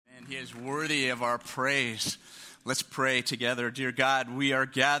He is worthy of our praise. Let's pray together. Dear God, we are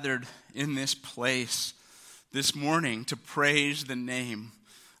gathered in this place this morning to praise the name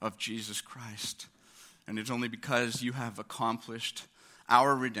of Jesus Christ. And it's only because you have accomplished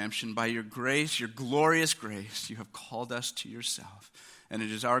our redemption by your grace, your glorious grace. You have called us to yourself. And it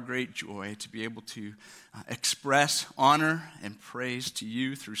is our great joy to be able to express honor and praise to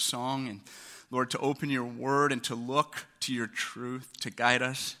you through song. And Lord, to open your word and to look to your truth, to guide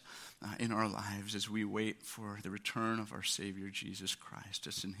us in our lives as we wait for the return of our Savior, Jesus Christ.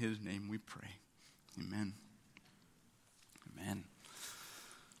 It's in his name we pray. Amen. Amen.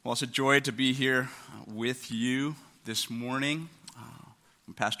 Well, it's a joy to be here with you this morning.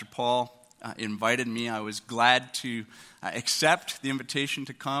 When Pastor Paul invited me, I was glad to accept the invitation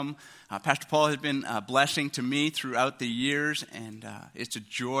to come. Pastor Paul has been a blessing to me throughout the years, and it's a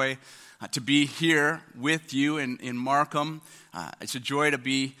joy to be here with you in Markham. It's a joy to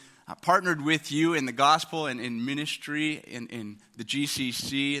be partnered with you in the gospel and in ministry in the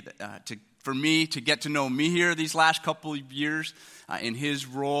GCC, for me to get to know me here these last couple of years in his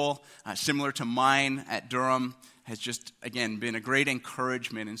role, similar to mine at Durham, has just, again, been a great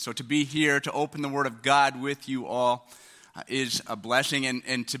encouragement. And so to be here, to open the Word of God with you all is a blessing.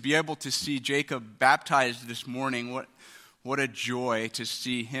 And to be able to see Jacob baptized this morning, what a joy to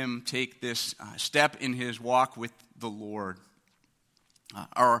see him take this step in his walk with the Lord.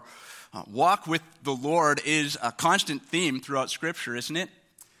 Our walk with the Lord is a constant theme throughout Scripture, isn't it?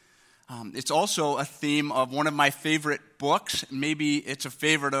 It's also a theme of one of my favorite books. Maybe it's a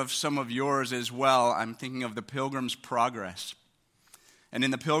favorite of some of yours as well. I'm thinking of The Pilgrim's Progress. And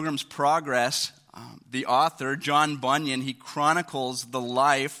in The Pilgrim's Progress, the author, John Bunyan, he chronicles the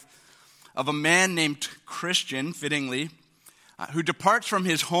life of a man named Christian, fittingly, who departs from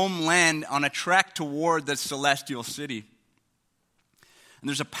his homeland on a trek toward the celestial city. And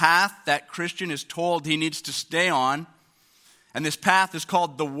there's a path that Christian is told he needs to stay on. And this path is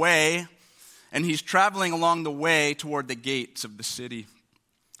called the Way. And he's traveling along the way toward the gates of the city.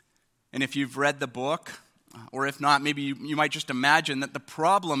 And if you've read the book, or if not, maybe you might just imagine that the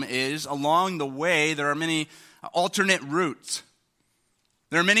problem is along the way there are many alternate routes.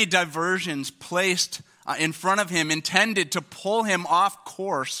 There are many diversions placed in front of him intended to pull him off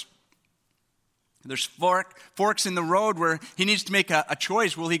course. There's forks in the road where he needs to make a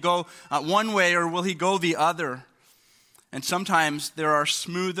choice. Will he go one way or will he go the other? And sometimes there are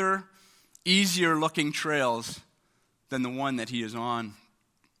smoother, easier looking trails than the one that he is on.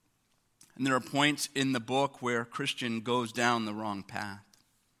 And there are points in the book where Christian goes down the wrong path.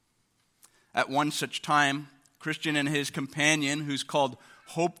 At one such time, Christian and his companion, who's called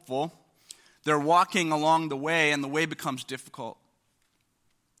Hopeful, they're walking along the way and the way becomes difficult.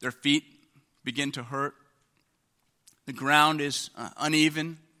 Their feet begin to hurt. The ground is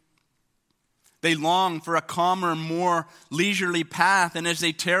uneven. They long for a calmer, more leisurely path, and as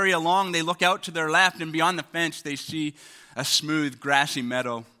they tarry along, they look out to their left, and beyond the fence, they see a smooth, grassy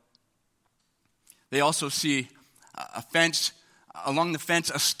meadow. They also see a fence, along the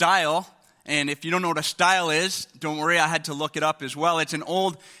fence, a stile, and if you don't know what a stile is, don't worry, I had to look it up as well. It's an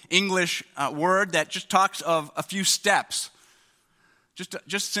old English word that just talks of a few steps.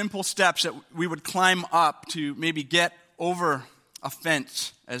 Just simple steps that we would climb up to maybe get over a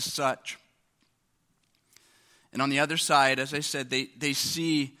fence as such. And on the other side, as I said, they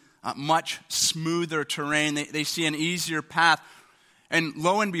see much smoother terrain. They see an easier path. And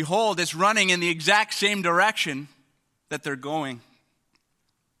lo and behold, it's running in the exact same direction that they're going.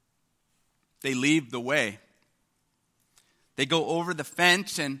 They leave the way. They go over the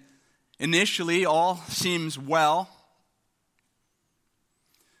fence, and initially all seems well.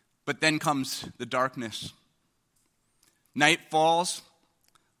 But then comes the darkness. Night falls.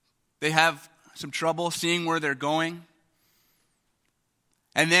 They have some trouble seeing where they're going.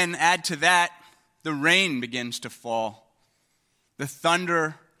 And then add to that, the rain begins to fall. The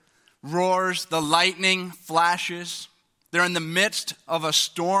thunder roars, the lightning flashes. They're in the midst of a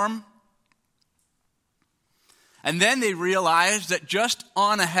storm. And then they realize that just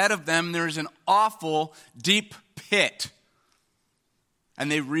on ahead of them, there's an awful deep pit.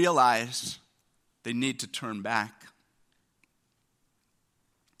 And they realize they need to turn back.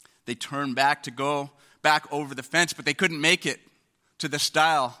 They turn back to go back over the fence, but they couldn't make it to the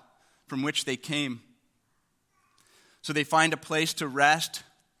stile from which they came. So they find a place to rest,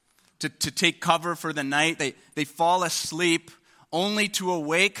 to take cover for the night. They fall asleep, only to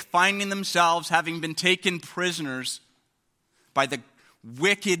awake, finding themselves having been taken prisoners by the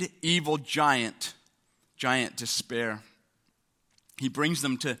wicked, evil giant Despair. He brings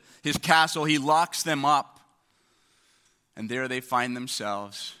them to his castle. He locks them up. And there they find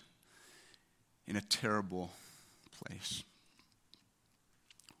themselves in a terrible place.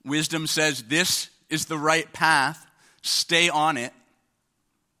 Wisdom says this is the right path, stay on it.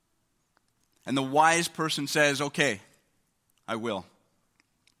 And the wise person says, okay, I will.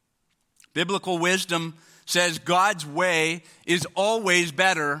 Biblical wisdom says God's way is always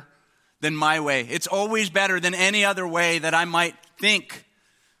better than my way. It's always better than any other way that I might think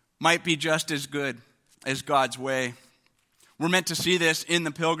might be just as good as God's way. We're meant to see this in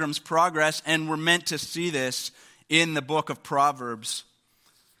the Pilgrim's Progress, and we're meant to see this in the book of Proverbs.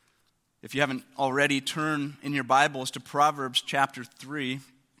 If you haven't already, turn in your Bibles to Proverbs chapter 3.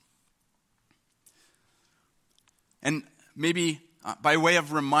 And maybe by way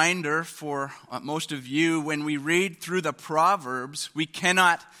of reminder for most of you, when we read through the Proverbs, we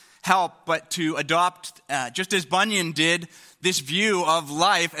cannot help but to adopt, just as Bunyan did, this view of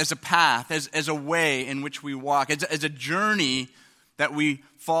life as a path, as a way in which we walk, as a journey that we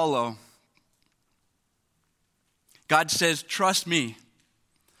follow. God says, trust me.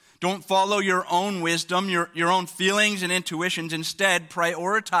 Don't follow your own wisdom, your own feelings and intuitions. Instead,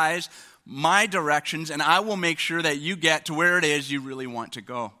 prioritize my directions, and I will make sure that you get to where it is you really want to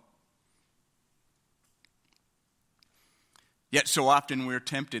go. Yet so often we're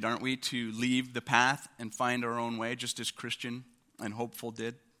tempted, aren't we, to leave the path and find our own way, just as Christian and Hopeful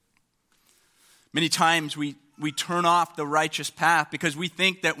did. Many times we turn off the righteous path because we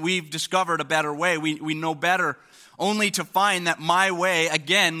think that we've discovered a better way. We know better, only to find that my way,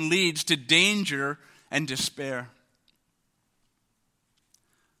 again, leads to danger and despair.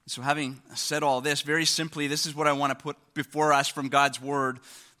 So having said all this, very simply, this is what I want to put before us from God's Word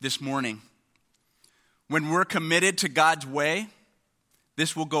this morning. When we're committed to God's way,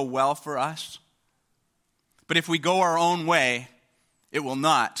 this will go well for us. But if we go our own way, it will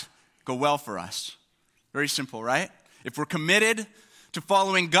not go well for us. Very simple, right? If we're committed to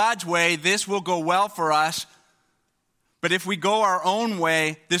following God's way, this will go well for us. But if we go our own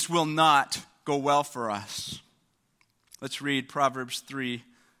way, this will not go well for us. Let's read Proverbs 3,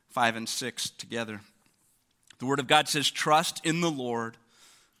 5 and 6 together. The Word of God says, trust in the Lord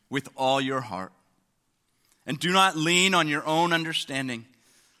with all your heart, and do not lean on your own understanding.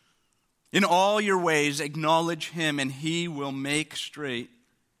 In all your ways acknowledge Him, and He will make straight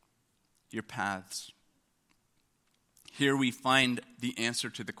your paths. Here we find the answer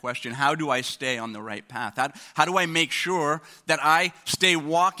to the question, how do I stay on the right path? How do I make sure that I stay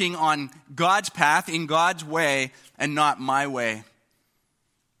walking on God's path, in God's way, and not my way?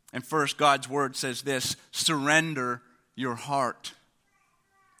 And first, God's Word says this, surrender your heart.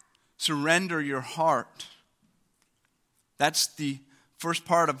 Surrender your heart. That's the first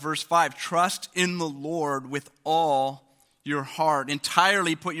part of verse 5. Trust in the Lord with all your heart.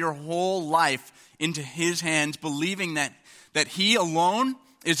 Entirely put your whole life into His hands, believing that He alone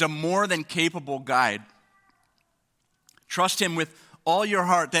is a more than capable guide. Trust Him with all your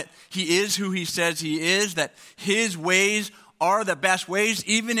heart, that He is who He says He is, that His ways are the best ways,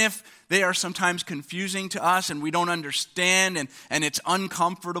 even if they are sometimes confusing to us and we don't understand and it's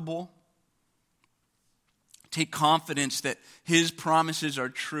uncomfortable. Take confidence that His promises are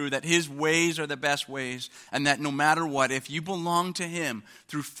true, that His ways are the best ways, and that no matter what, if you belong to Him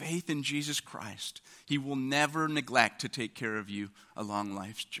through faith in Jesus Christ, He will never neglect to take care of you along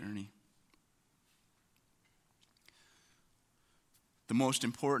life's journey. The most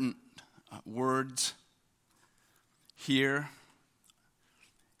important words here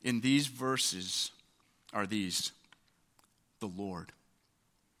in these verses are these: the Lord.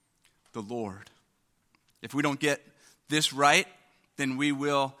 The Lord. If we don't get this right, then we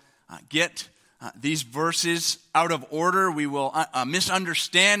will get these verses out of order. We will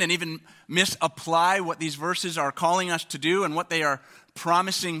misunderstand and even misapply what these verses are calling us to do and what they are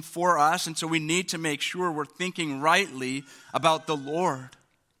promising for us. And so we need to make sure we're thinking rightly about the Lord.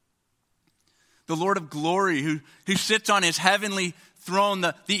 The Lord of glory who sits on His heavenly throne,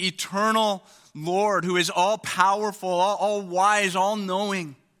 the eternal Lord who is all powerful, all wise, all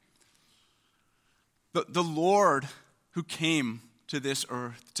knowing. The Lord who came to this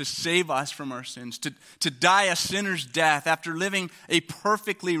earth to save us from our sins, to die a sinner's death after living a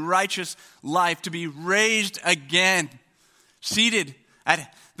perfectly righteous life, to be raised again, seated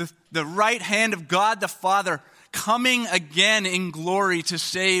at the right hand of God the Father, coming again in glory to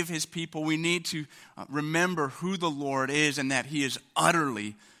save His people. We need to remember who the Lord is and that He is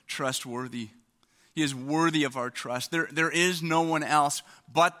utterly trustworthy. He is worthy of our trust. There is no one else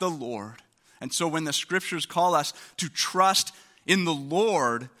but the Lord. And so when the Scriptures call us to trust in the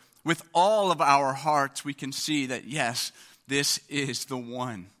Lord with all of our hearts, we can see that, yes, this is the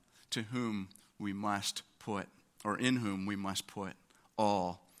one to whom we must put, or in whom we must put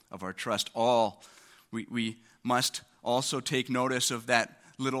all of our trust. All. We must also take notice of that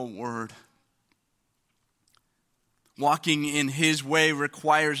little word. Walking in his way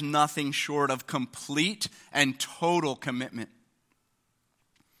requires nothing short of complete and total commitment.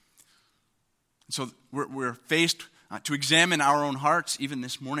 So we're faced to examine our own hearts even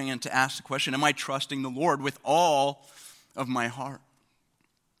this morning and to ask the question, am I trusting the Lord with all of my heart?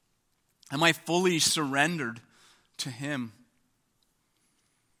 Am I fully surrendered to him?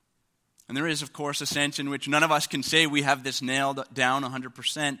 And there is, of course, a sense in which none of us can say we have this nailed down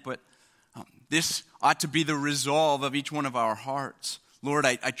 100%, but this ought to be the resolve of each one of our hearts. Lord,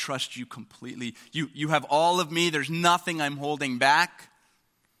 I trust you completely. You have all of me. There's nothing I'm holding back.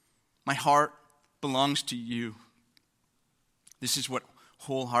 My heart belongs to you. This is what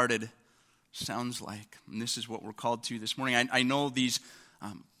wholehearted sounds like. And this is what we're called to this morning. I know these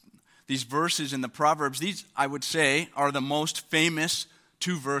verses in the Proverbs, these, I would say, are the most famous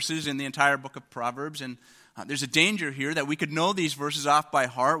 2 verses in the entire book of Proverbs. And there's a danger here that we could know these verses off by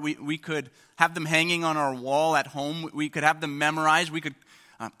heart. We could have them hanging on our wall at home. We could have them memorized. We could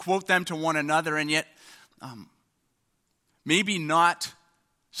quote them to one another, and yet maybe not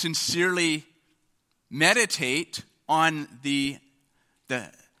sincerely meditate on the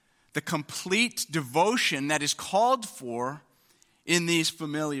complete devotion that is called for in these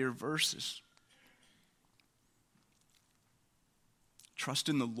familiar verses. Trust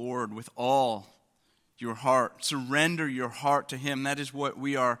in the Lord with all your heart. Surrender your heart to him. That is what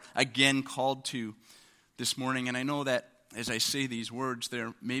we are again called to this morning. And I know that as I say these words,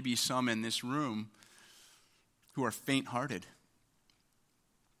 there may be some in this room who are faint-hearted.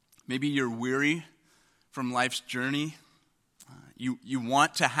 Maybe you're weary from life's journey. You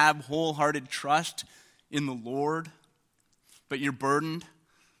want to have wholehearted trust in the Lord, but you're burdened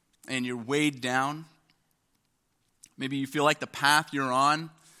and you're weighed down. Maybe you feel like the path you're on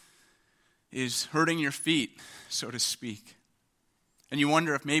is hurting your feet, so to speak. And you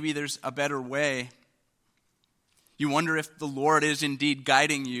wonder if maybe there's a better way. You wonder if the Lord is indeed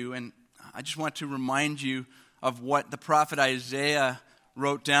guiding you. And I just want to remind you of what the prophet Isaiah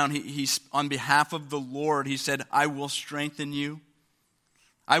wrote down. He's on behalf of the Lord, he said, I will strengthen you.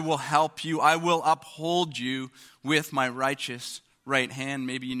 I will help you. I will uphold you with my righteous right hand.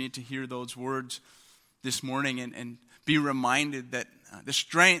 Maybe you need to hear those words this morning and be reminded that the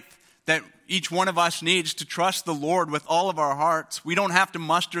strength that each one of us needs to trust the Lord with all of our hearts, we don't have to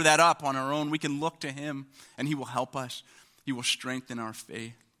muster that up on our own. We can look to him and he will help us. He will strengthen our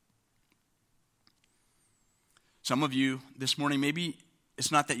faith. Some of you this morning, maybe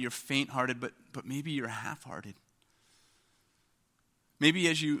it's not that you're faint-hearted, but maybe you're half-hearted. Maybe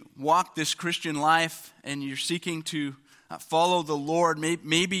as you walk this Christian life and you're seeking to follow the Lord,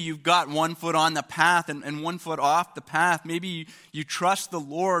 maybe you've got one foot on the path and one foot off the path. Maybe you trust the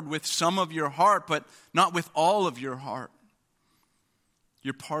Lord with some of your heart, but not with all of your heart.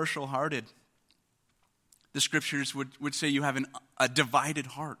 You're partial-hearted. The scriptures would say you have a divided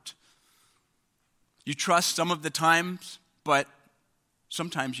heart. You trust some of the times, but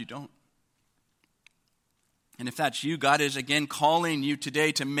sometimes you don't. And if that's you, God is again calling you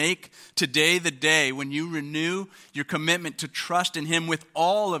today to make today the day when you renew your commitment to trust in him with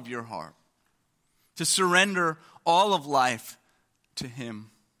all of your heart, to surrender all of life to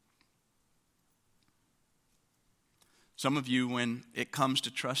him. Some of you, when it comes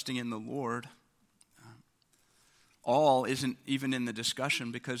to trusting in the Lord, all isn't even in the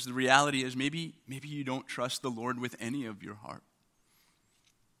discussion, because the reality is maybe you don't trust the Lord with any of your heart.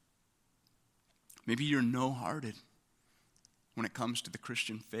 Maybe you're no-hearted when it comes to the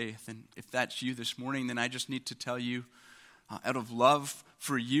Christian faith. And if that's you this morning, then I just need to tell you, out of love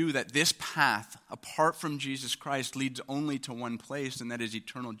for you, that this path, apart from Jesus Christ, leads only to one place, and that is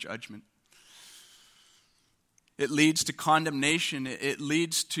eternal judgment. It leads to condemnation. It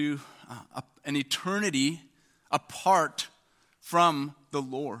leads to an eternity apart from the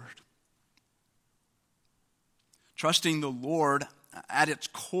Lord. Trusting the Lord at its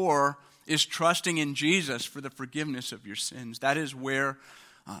core is trusting in Jesus for the forgiveness of your sins. That is where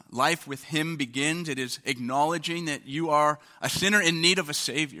life with him begins. It is acknowledging that you are a sinner in need of a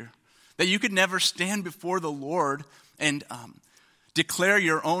Savior, that you could never stand before the Lord and declare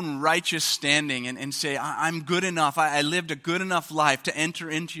your own righteous standing and say, I'm good enough, I lived a good enough life to enter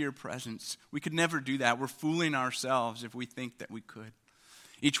into your presence. We could never do that. We're fooling ourselves if we think that we could.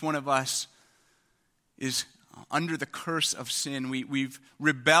 Each one of us is under the curse of sin. We've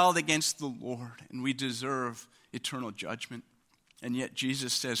rebelled against the Lord, and we deserve eternal judgment. And yet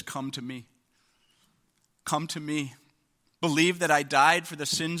Jesus says, come to me. Come to me. Believe that I died for the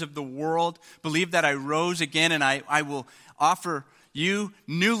sins of the world. Believe that I rose again, and I will offer you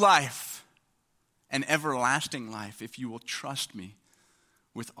new life and everlasting life if you will trust me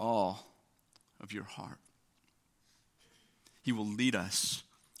with all of your heart. He will lead us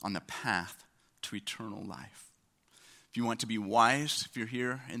on the path to eternal life. If you want to be wise, if you're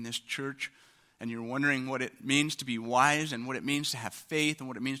here in this church and you're wondering what it means to be wise and what it means to have faith and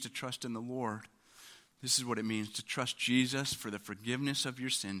what it means to trust in the Lord, this is what it means to trust Jesus for the forgiveness of your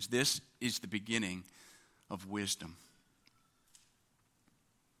sins. This is the beginning of wisdom.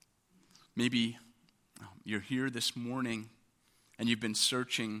 Maybe you're here this morning and you've been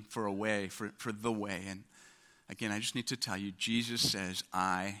searching for a way, for the way. And again, I just need to tell you, Jesus says,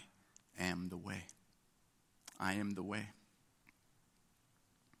 I am the way. I am the way.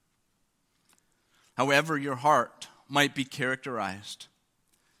 However your heart might be characterized,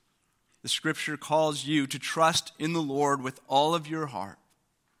 the Scripture calls you to trust in the Lord with all of your heart,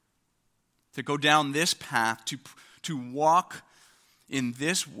 to go down this path, to walk in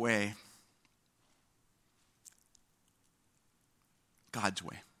this way, God's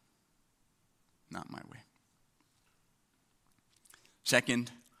way, not my way.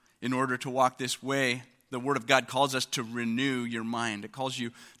 Second, in order to walk this way, the Word of God calls us to renew your mind. It calls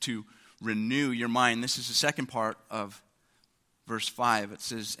you to renew your mind. This is the second part of verse 5. It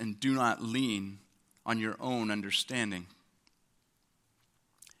says, and do not lean on your own understanding.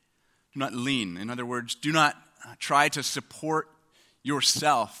 Do not lean. In other words, do not try to support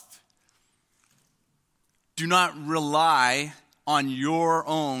yourself. Do not rely on your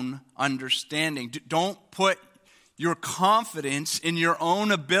own understanding. Don't put your confidence in your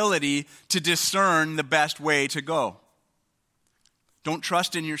own ability to discern the best way to go. Don't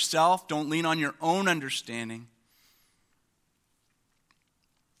trust in yourself. Don't lean on your own understanding.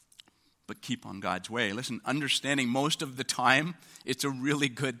 But keep on God's way. Listen, understanding most of the time, it's a really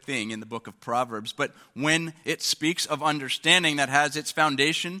good thing in the book of Proverbs. But when it speaks of understanding that has its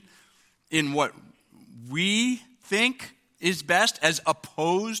foundation in what we think is best as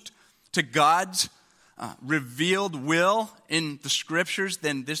opposed to God's revealed will in the Scriptures,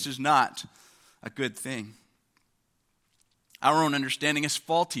 then this is not a good thing. Our own understanding is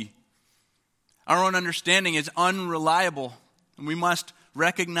faulty. Our own understanding is unreliable. And we must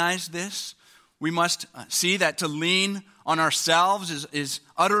recognize this. We must see that to lean on ourselves is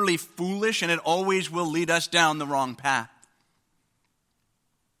utterly foolish, and it always will lead us down the wrong path.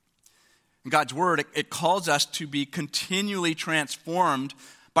 In God's Word, it calls us to be continually transformed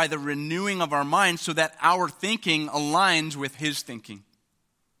by the renewing of our minds so that our thinking aligns with His thinking.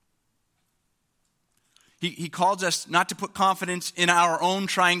 He calls us not to put confidence in our own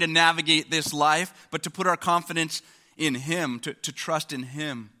trying to navigate this life, but to put our confidence in Him, to trust in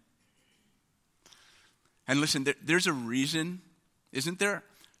Him. And listen, there's a reason, isn't there,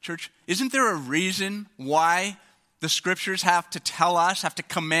 church? Isn't there a reason why the Scriptures have to tell us, have to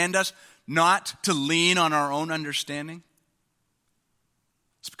command us not to lean on our own understanding?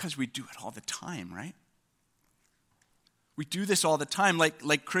 It's because we do it all the time, right? We do this all the time.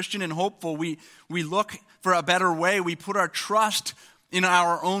 Like Christian and Hopeful, we look for a better way. We put our trust in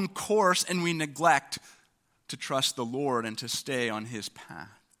our own course, and we neglect to trust the Lord and to stay on His path.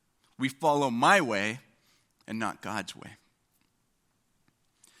 We follow my way and not God's way.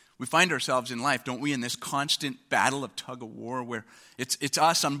 We find ourselves in life, don't we, in this constant battle of tug of war where it's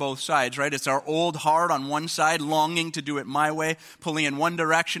us on both sides, right? It's our old heart on one side, longing to do it my way, pulling in one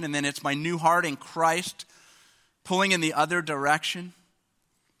direction, and then it's my new heart in Christ, pulling in the other direction.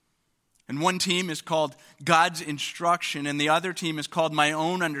 And one team is called God's instruction, and the other team is called my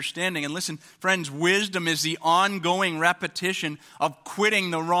own understanding. And listen, friends, wisdom is the ongoing repetition of quitting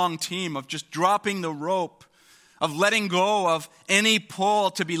the wrong team, of just dropping the rope, of letting go of any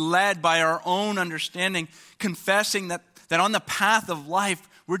pull to be led by our own understanding, confessing that on the path of life,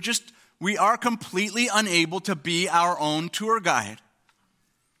 we are completely unable to be our own tour guide.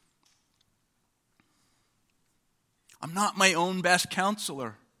 I'm not my own best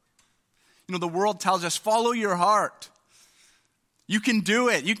counselor. You know, the world tells us, follow your heart. You can do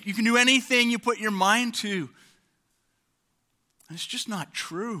it. You can do anything you put your mind to. And it's just not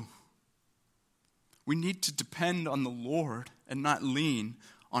true. We need to depend on the Lord and not lean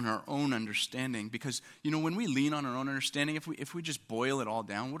on our own understanding. Because, you know, when we lean on our own understanding, if we just boil it all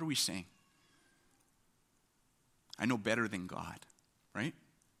down, what are we saying? I know better than God, right?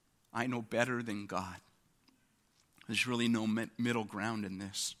 I know better than God. There's really no middle ground in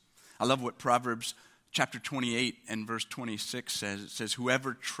this. I love what Proverbs chapter 28 and verse 26 says. It says,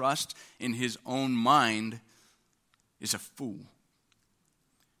 whoever trusts in his own mind is a fool.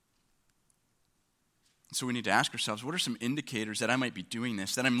 So we need to ask ourselves, what are some indicators that I might be doing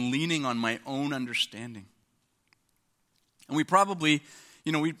this, that I'm leaning on my own understanding? And we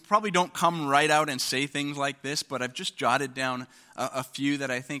probably don't come right out and say things like this, but I've just jotted down a few that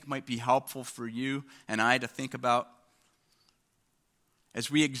I think might be helpful for you and I to think about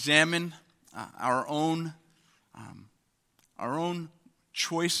as we examine our own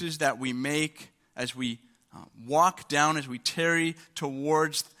choices that we make, as we walk down, as we tarry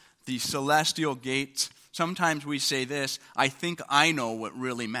towards the celestial gates. Sometimes we say this: I think I know what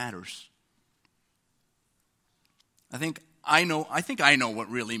really matters. I think I know what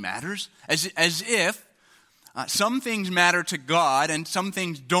really matters. As if some things matter to God and some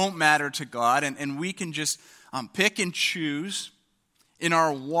things don't matter to God, and we can just pick and choose in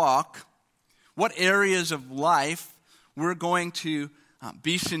our walk what areas of life we're going to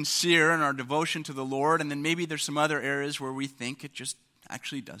be sincere in our devotion to the Lord, and then maybe there's some other areas where we think it just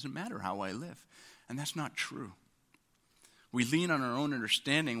actually doesn't matter how I live. And that's not true. We lean on our own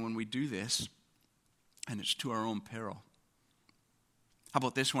understanding when we do this, and it's to our own peril. How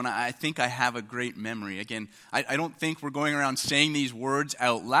about this one? I think I have a great memory. Again, I don't think we're going around saying these words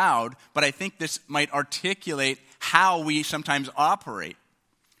out loud, but I think this might articulate how we sometimes operate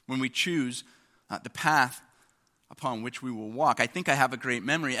when we choose the path upon which we will walk. I think I have a great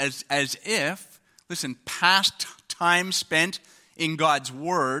memory. As if, listen, past time spent in God's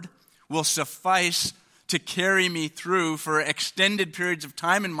Word will suffice to carry me through for extended periods of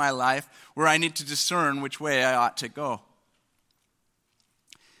time in my life where I need to discern which way I ought to go.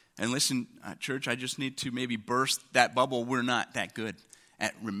 And listen, church, I just need to maybe burst that bubble. We're not that good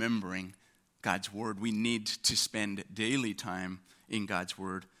at remembering God's Word. We need to spend daily time in God's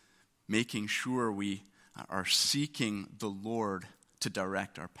Word, making sure we are seeking the Lord to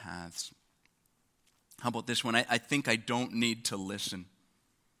direct our paths. How about this one? I think I don't need to listen.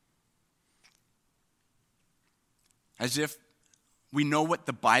 As if we know what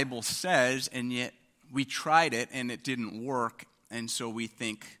the Bible says, and yet we tried it and it didn't work, and so we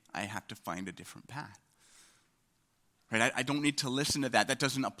think I have to find a different path. Right? I don't need to listen to that. That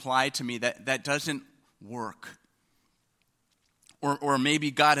doesn't apply to me. That doesn't work. Or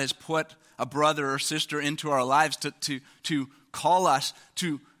maybe God has put a brother or sister into our lives to call us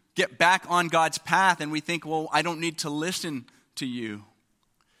to get back on God's path, and we think, well, I don't need to listen to you.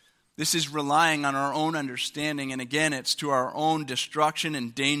 This is relying on our own understanding, and again, it's to our own destruction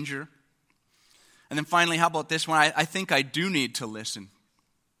and danger. And then finally, how about this one? I think I do need to listen.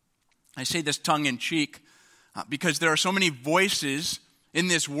 I say this tongue-in-cheek because there are so many voices in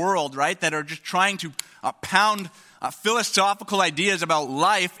this world, right, that are just trying to pound philosophical ideas about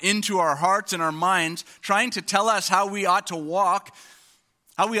life into our hearts and our minds, trying to tell us how we ought to walk,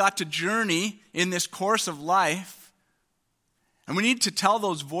 how we ought to journey in this course of life. And we need to tell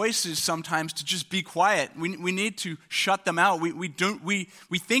those voices sometimes to just be quiet. We need to shut them out. We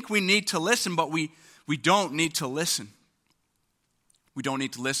think we need to listen, but we don't need to listen. We don't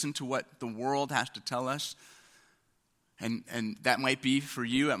need to listen to what the world has to tell us. And that might be for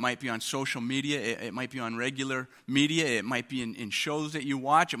you. It might be on social media. It might be on regular media. It might be in shows that you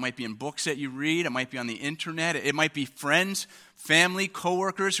watch. It might be in books that you read. It might be on the internet. It might be friends, family,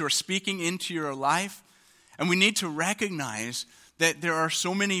 coworkers who are speaking into your life. And we need to recognize that there are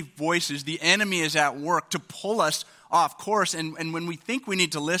so many voices. The enemy is at work to pull us off course. And when we think we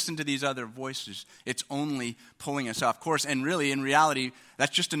need to listen to these other voices, it's only pulling us off course. And really, in reality,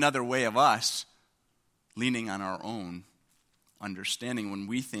 that's just another way of us leaning on our own understanding when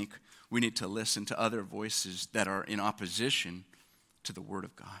we think we need to listen to other voices that are in opposition to the Word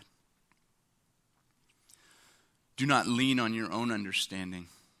of God. Do not lean on your own understanding.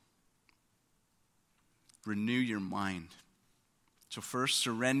 Renew your mind. So first,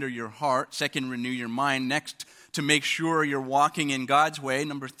 surrender your heart. Second, renew your mind. Next, to make sure you're walking in God's way.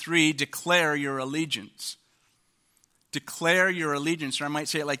 Number 3, declare your allegiance. Declare your allegiance, or I might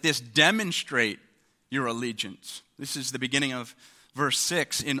say it like this: demonstrate your allegiance. This is the beginning of verse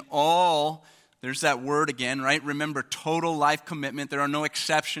 6. In all, there's that word again, right? Remember, total life commitment. There are no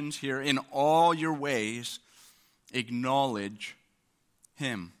exceptions here. In all your ways, acknowledge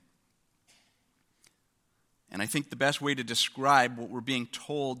Him. And I think the best way to describe what we're being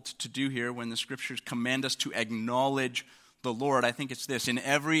told to do here when the Scriptures command us to acknowledge the Lord, I think it's this: in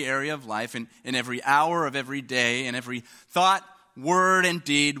every area of life, in every hour of every day, in every thought, word, and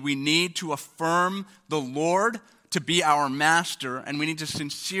deed, we need to affirm the Lord to be our master, and we need to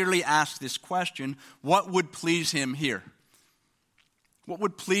sincerely ask this question: what would please Him here? What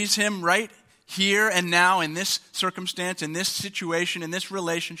would please Him right here and now, in this circumstance, in this situation, in this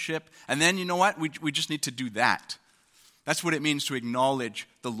relationship? And then, you know what? We just need to do that. That's what it means to acknowledge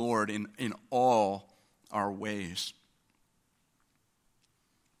the Lord in all our ways.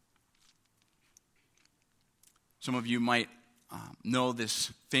 Some of you might know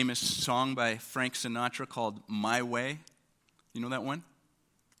this famous song by Frank Sinatra called My Way. You know that one?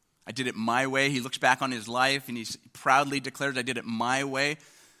 I did it my way. He looks back on his life and he proudly declares, I did it my way.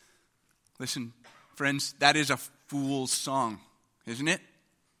 Listen, friends, that is a fool's song, isn't it?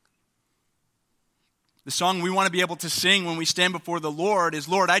 The song we want to be able to sing when we stand before the Lord is,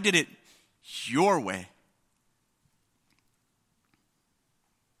 Lord, I did it your way.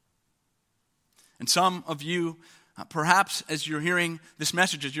 And some of you, perhaps as you're hearing this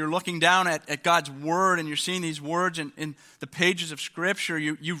message, as you're looking down at God's Word and you're seeing these words in the pages of Scripture,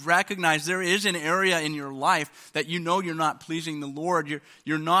 you recognize there is an area in your life that you know you're not pleasing the Lord.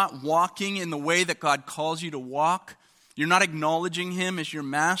 You're not walking in the way that God calls you to walk. You're not acknowledging Him as your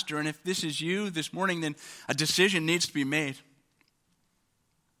master. And if this is you this morning, then a decision needs to be made.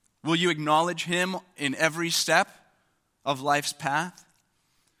 Will you acknowledge Him in every step of life's path?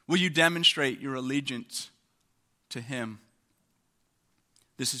 Will you demonstrate your allegiance to Him?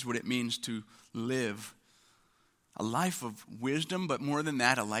 This is what it means to live a life of wisdom, but more than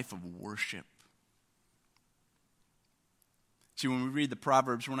that, a life of worship. See, when we read the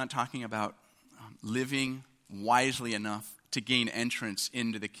Proverbs, we're not talking about living wisely enough to gain entrance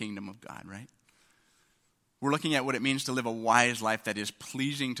into the kingdom of God, right? We're looking at what it means to live a wise life that is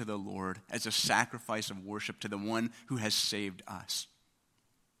pleasing to the Lord as a sacrifice of worship to the one who has saved us.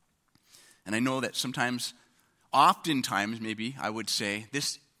 And I know that sometimes, oftentimes maybe, I would say,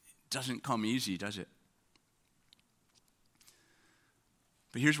 this doesn't come easy, does it?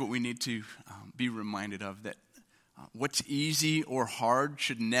 But here's what we need to be reminded of, that what's easy or hard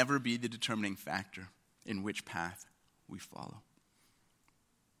should never be the determining factor in which path we follow.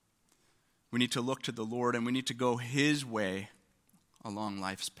 We need to look to the Lord and we need to go His way along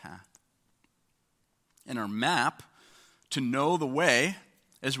life's path. And our map to know the way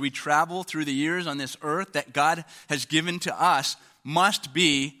as we travel through the years on this earth that God has given to us must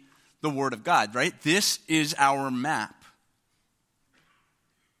be the Word of God, right? This is our map.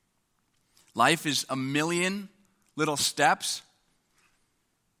 Life is a million little steps,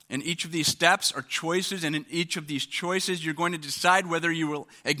 and each of these steps are choices, and in each of these choices you're going to decide whether you will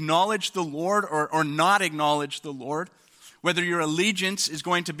acknowledge the Lord or not acknowledge the Lord, whether your allegiance is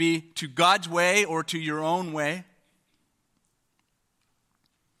going to be to God's way or to your own way.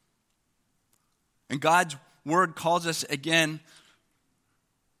 And God's Word calls us again,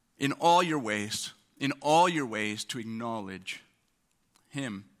 in all your ways to acknowledge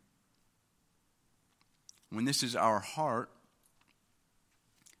Him. When this is our heart,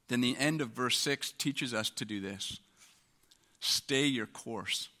 then the end of verse 6 teaches us to do this. Stay your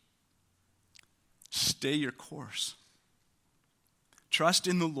course. Stay your course. Trust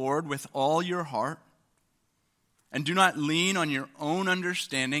in the Lord with all your heart, and do not lean on your own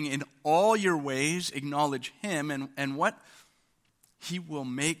understanding. In all your ways acknowledge Him, and what? He will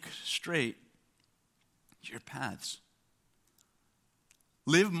make straight your paths.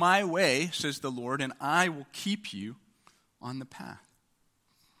 Live my way, says the Lord, and I will keep you on the path.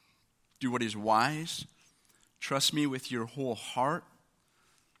 Do what is wise. Trust me with your whole heart.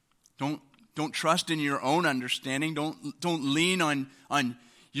 Don't trust in your own understanding. Don't lean on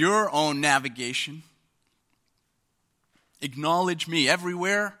your own navigation. Acknowledge me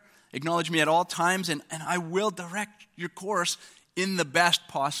everywhere. Acknowledge me at all times, and I will direct your course in the best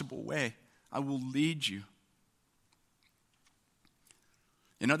possible way. I will lead you.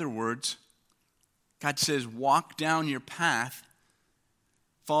 In other words, God says, walk down your path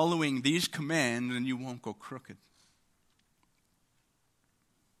following these commands, and you won't go crooked.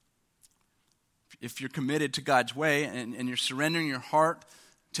 If you're committed to God's way and you're surrendering your heart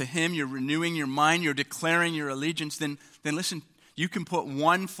to Him, you're renewing your mind, you're declaring your allegiance, then listen, you can put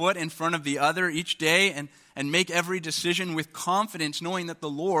one foot in front of the other each day and make every decision with confidence, knowing that the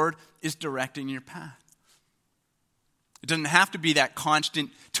Lord is directing your path. It doesn't have to be that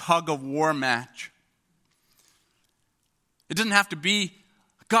constant tug-of-war match. It doesn't have to be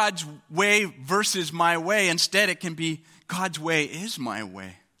God's way versus my way. Instead, it can be God's way is my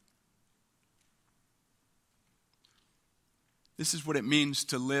way. This is what it means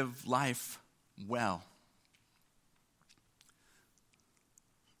to live life well.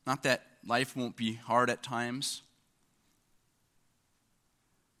 Not that life won't be hard at times.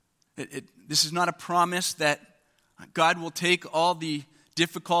 This is not a promise that God will take all the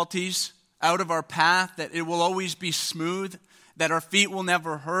difficulties out of our path, that it will always be smooth, that our feet will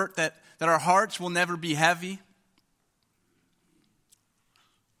never hurt, that our hearts will never be heavy.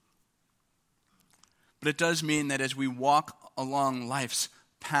 But it does mean that as we walk along life's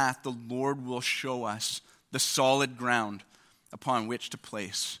path, the Lord will show us the solid ground upon which to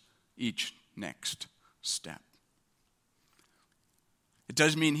place each next step. It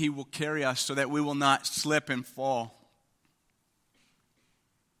does mean he will carry us so that we will not slip and fall.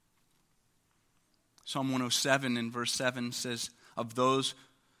 Psalm 107 in verse 7 says, of those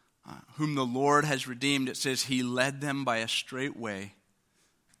whom the Lord has redeemed, it says, he led them by a straight way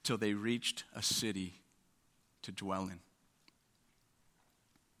till they reached a city to dwell in.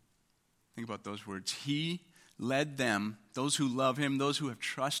 Think about those words. He led them, those who love him, those who have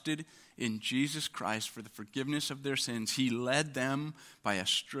trusted in Jesus Christ for the forgiveness of their sins. He led them by a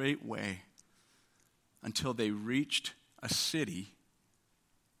straight way until they reached a city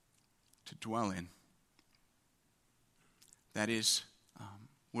to dwell in. That is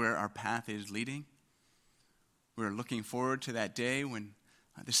where our path is leading. We're looking forward to that day when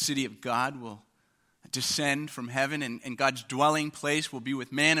the city of God will descend from heaven, and God's dwelling place will be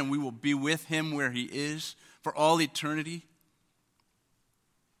with man, and we will be with him where he is for all eternity.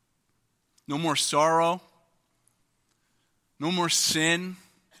 No more sorrow, no more sin,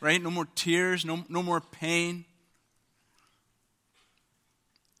 right? No more tears, no more pain,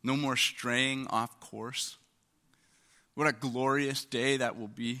 no more straying off course. What a glorious day that will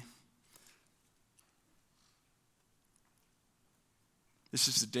be. This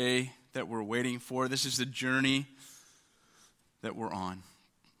is the day that we're waiting for. This is the journey that we're on.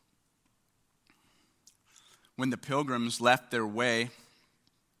 When the pilgrims left their way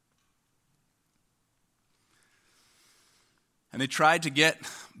and they tried to get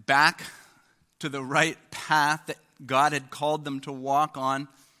back to the right path that God had called them to walk on,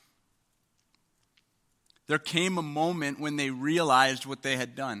 there came a moment when they realized what they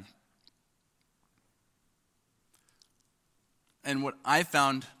had done. And what I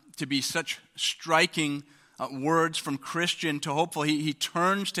found to be such striking words from Christian to hopeful, he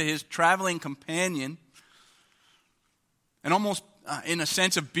turns to his traveling companion and almost in a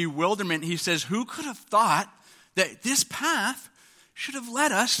sense of bewilderment, he says, who could have thought that this path should have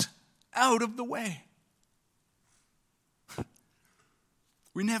led us out of the way?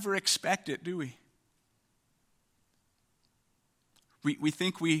 We never expect it, do we? We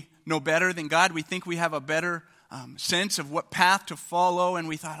think we know better than God. We think we have a better sense of what path to follow. And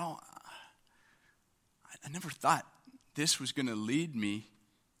we thought, I never thought this was going to lead me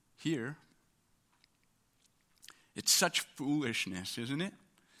here. It's such foolishness, isn't it?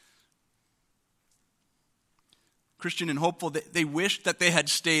 Christian and hopeful, they wished that they had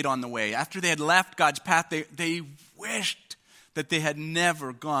stayed on the way. After they had left God's path, they wished that they had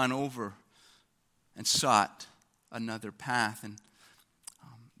never gone over and sought another path. And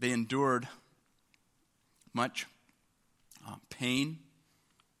they endured much pain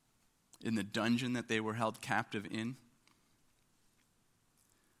in the dungeon that they were held captive in.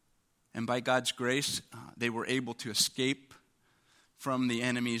 And by God's grace, they were able to escape from the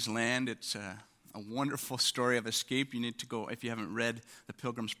enemy's land. It's a wonderful story of escape. You need to go, if you haven't read The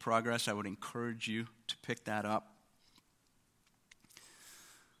Pilgrim's Progress, I would encourage you to pick that up.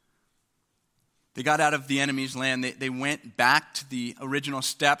 They got out of the enemy's land. They went back to the original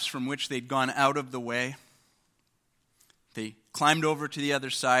steps from which they'd gone out of the way. They climbed over to the other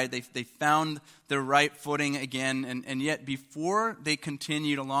side. They found their right footing again. And yet before they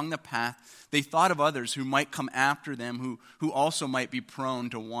continued along the path, they thought of others who might come after them, who also might be prone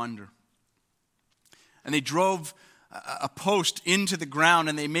to wander. And they drove a post into the ground,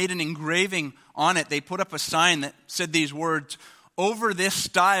 and they made an engraving on it. They put up a sign that said these words, "Over this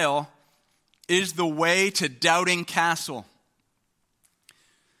stile is the way to Doubting Castle.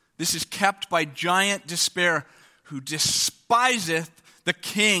 This is kept by giant Despair, who despiseth the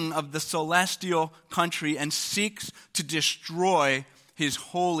king of the celestial country and seeks to destroy his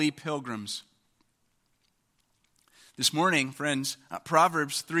holy pilgrims." This morning, friends,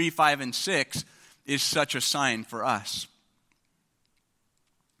 Proverbs 3, 5, and 6 is such a sign for us.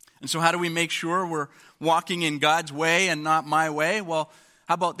 And so how do we make sure we're walking in God's way and not my way? Well,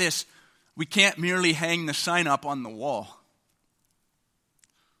 how about this? We can't merely hang the sign up on the wall.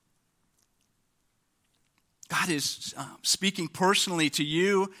 God is speaking personally to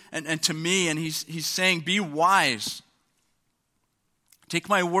you and to me, and he's saying, be wise. Take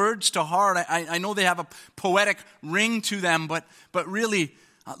my words to heart. I know they have a poetic ring to them, but really,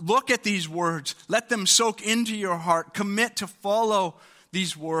 look at these words. Let them soak into your heart. Commit to follow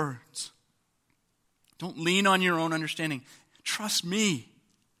these words. Don't lean on your own understanding. Trust me.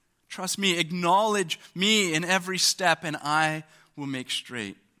 Trust me. Acknowledge me in every step, and I will make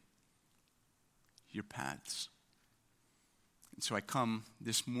straight your paths. And so I come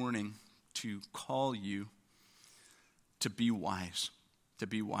this morning to call you to be wise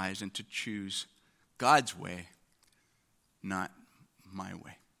and to choose God's way, not my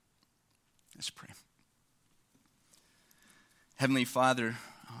way. Let's pray. Heavenly Father,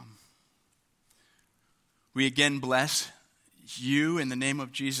 we again bless you in the name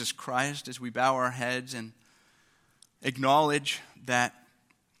of Jesus Christ as we bow our heads and acknowledge that,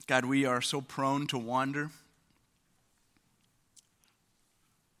 God, we are so prone to wander.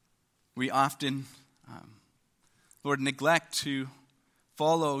 We often, Lord, neglect to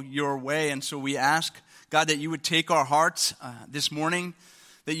follow your way, and so we ask, God, that you would take our hearts this morning,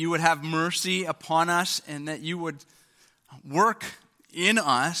 that you would have mercy upon us, and that you would work in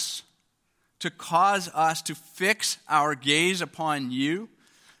us to cause us to fix our gaze upon you,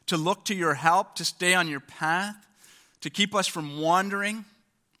 to look to your help, to stay on your path, to keep us from wandering.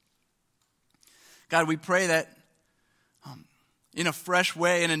 God, we pray that in a fresh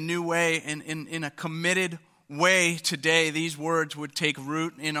way, in a new way, in a committed way today, these words would take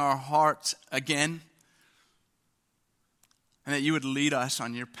root in our hearts again, and that you would lead us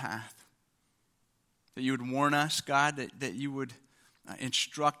on your path. That you would warn us, God, that you would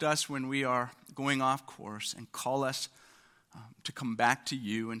instruct us when we are going off course and call us to come back to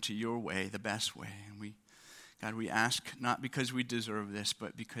you and to your way, the best way. And God, we ask not because we deserve this,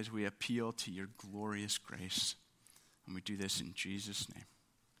 but because we appeal to your glorious grace. And we do this in Jesus' name.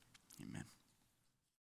 Amen.